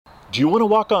Do you want to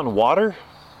walk on water?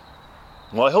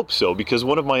 Well, I hope so, because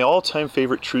one of my all-time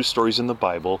favorite true stories in the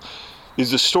Bible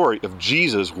is the story of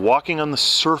Jesus walking on the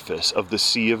surface of the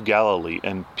Sea of Galilee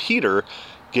and Peter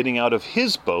getting out of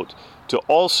his boat to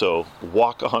also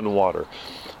walk on water.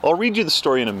 I'll read you the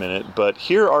story in a minute, but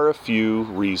here are a few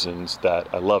reasons that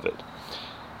I love it.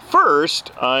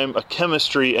 First, I'm a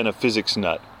chemistry and a physics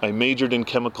nut. I majored in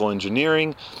chemical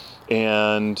engineering,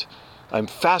 and I'm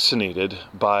fascinated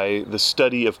by the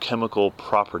study of chemical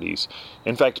properties.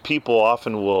 In fact, people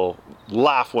often will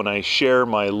laugh when I share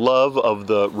my love of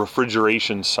the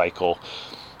refrigeration cycle.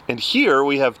 And here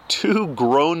we have two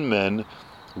grown men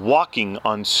walking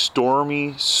on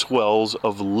stormy swells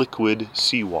of liquid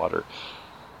seawater.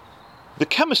 The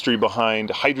chemistry behind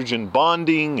hydrogen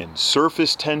bonding and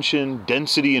surface tension,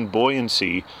 density and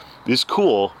buoyancy is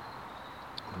cool,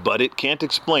 but it can't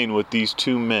explain what these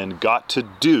two men got to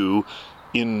do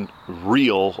in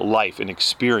real life and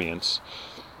experience.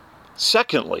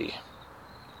 Secondly,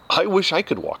 I wish I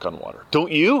could walk on water.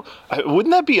 Don't you?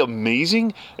 Wouldn't that be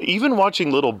amazing? Even watching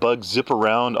little bugs zip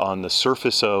around on the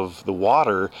surface of the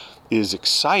water is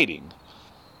exciting.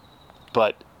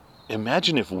 But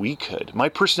imagine if we could. My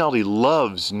personality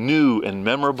loves new and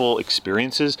memorable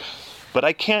experiences, but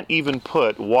I can't even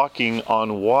put walking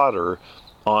on water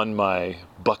on my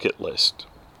bucket list.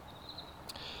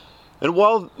 And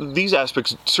while these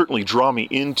aspects certainly draw me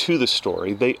into the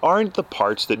story, they aren't the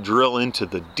parts that drill into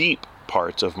the deep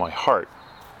parts of my heart.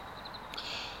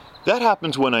 That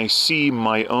happens when I see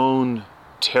my own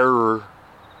terror,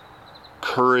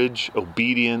 courage,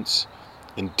 obedience,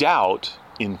 and doubt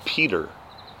in Peter,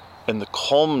 and the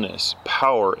calmness,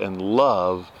 power, and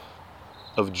love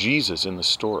of Jesus in the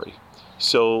story.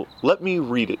 So let me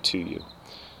read it to you.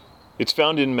 It's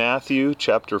found in Matthew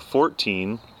chapter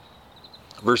 14,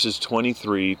 verses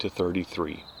 23 to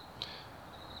 33.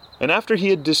 And after he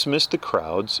had dismissed the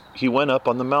crowds, he went up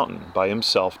on the mountain by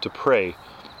himself to pray.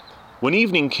 When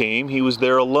evening came, he was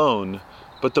there alone,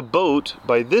 but the boat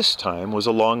by this time was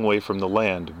a long way from the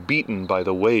land, beaten by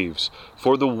the waves,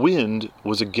 for the wind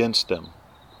was against them.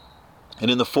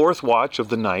 And in the fourth watch of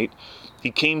the night,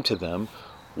 he came to them,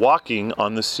 walking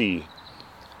on the sea.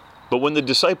 But when the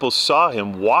disciples saw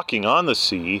him walking on the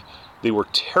sea, they were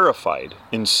terrified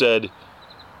and said,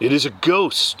 "It is a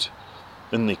ghost!"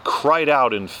 And they cried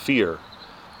out in fear.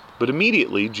 But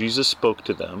immediately Jesus spoke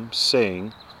to them,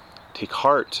 saying, "Take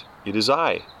heart, it is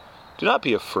I. Do not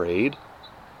be afraid."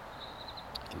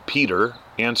 And Peter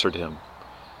answered him,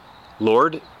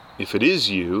 "Lord, if it is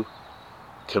you,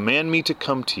 command me to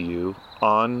come to you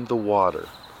on the water."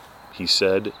 He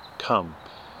said, "Come."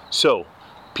 So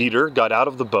Peter got out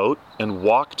of the boat and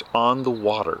walked on the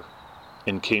water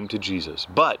and came to Jesus.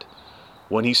 But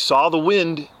when he saw the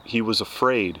wind, he was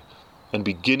afraid, and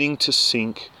beginning to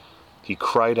sink, he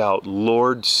cried out,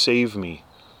 "Lord, save me."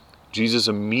 Jesus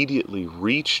immediately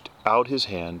reached out his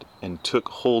hand and took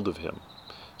hold of him,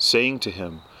 saying to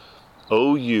him,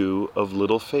 "O you of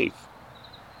little faith,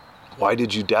 why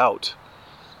did you doubt?"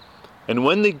 And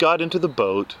when they got into the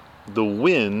boat, the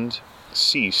wind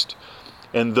ceased,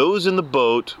 and those in the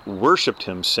boat worshipped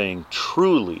him, saying,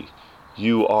 "Truly,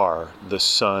 you are the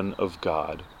Son of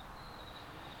God."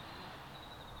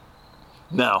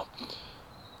 Now,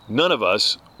 none of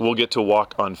us will get to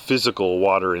walk on physical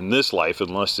water in this life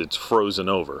unless it's frozen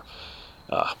over.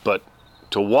 But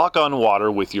to walk on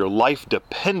water with your life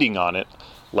depending on it,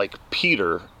 like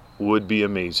Peter, would be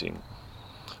amazing.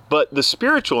 But the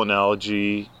spiritual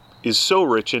analogy is so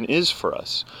rich and is for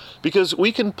us, because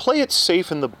we can play it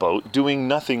safe in the boat, doing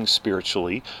nothing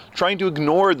spiritually, trying to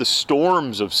ignore the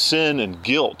storms of sin and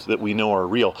guilt that we know are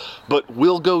real, but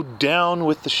we'll go down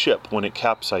with the ship when it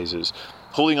capsizes,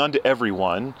 holding on to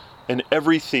everyone and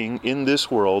everything in this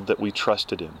world that we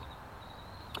trusted in.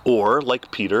 Or,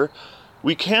 like Peter,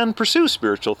 we can pursue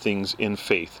spiritual things in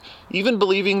faith, even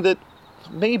believing that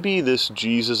maybe this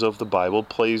Jesus of the Bible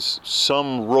plays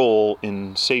some role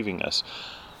in saving us.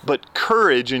 But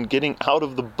courage in getting out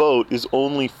of the boat is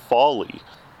only folly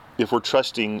if we're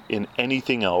trusting in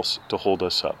anything else to hold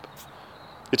us up.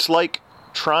 It's like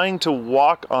trying to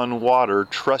walk on water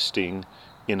trusting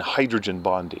in hydrogen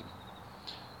bonding.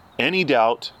 Any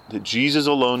doubt that Jesus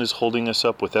alone is holding us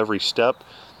up with every step,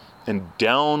 and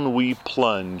down we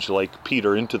plunge like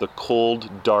Peter into the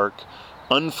cold, dark,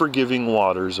 unforgiving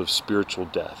waters of spiritual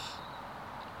death.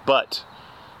 But,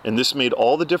 and this made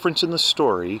all the difference in the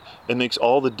story, and makes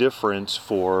all the difference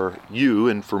for you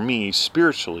and for me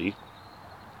spiritually,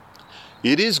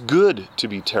 it is good to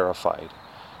be terrified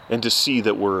and to see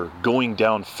that we're going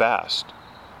down fast.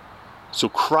 So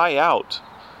cry out,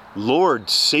 "Lord,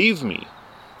 save me,"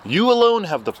 You alone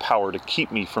have the power to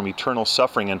keep me from eternal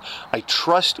suffering, and I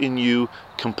trust in you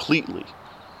completely.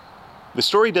 The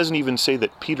story doesn't even say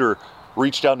that Peter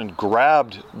reached out and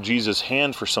grabbed Jesus'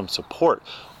 hand for some support.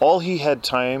 All he had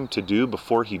time to do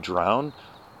before he drowned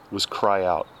was cry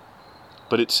out.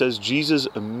 But it says Jesus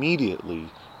immediately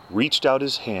reached out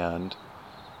his hand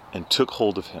and took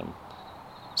hold of him,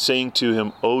 saying to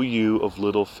him, "O you of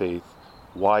little faith,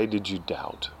 why did you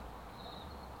doubt?"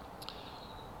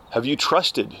 Have you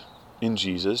trusted in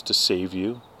Jesus to save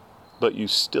you, but you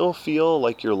still feel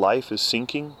like your life is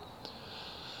sinking?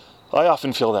 I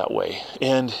often feel that way,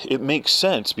 and it makes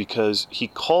sense because he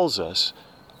calls us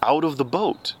out of the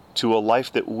boat to a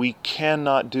life that we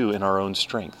cannot do in our own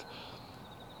strength.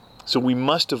 So we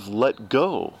must have let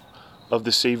go of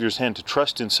the Savior's hand to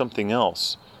trust in something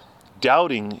else,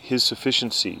 doubting his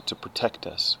sufficiency to protect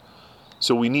us.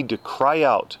 So we need to cry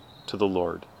out to the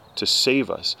Lord to save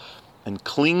us and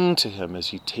cling to him as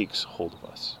he takes hold of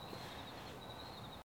us.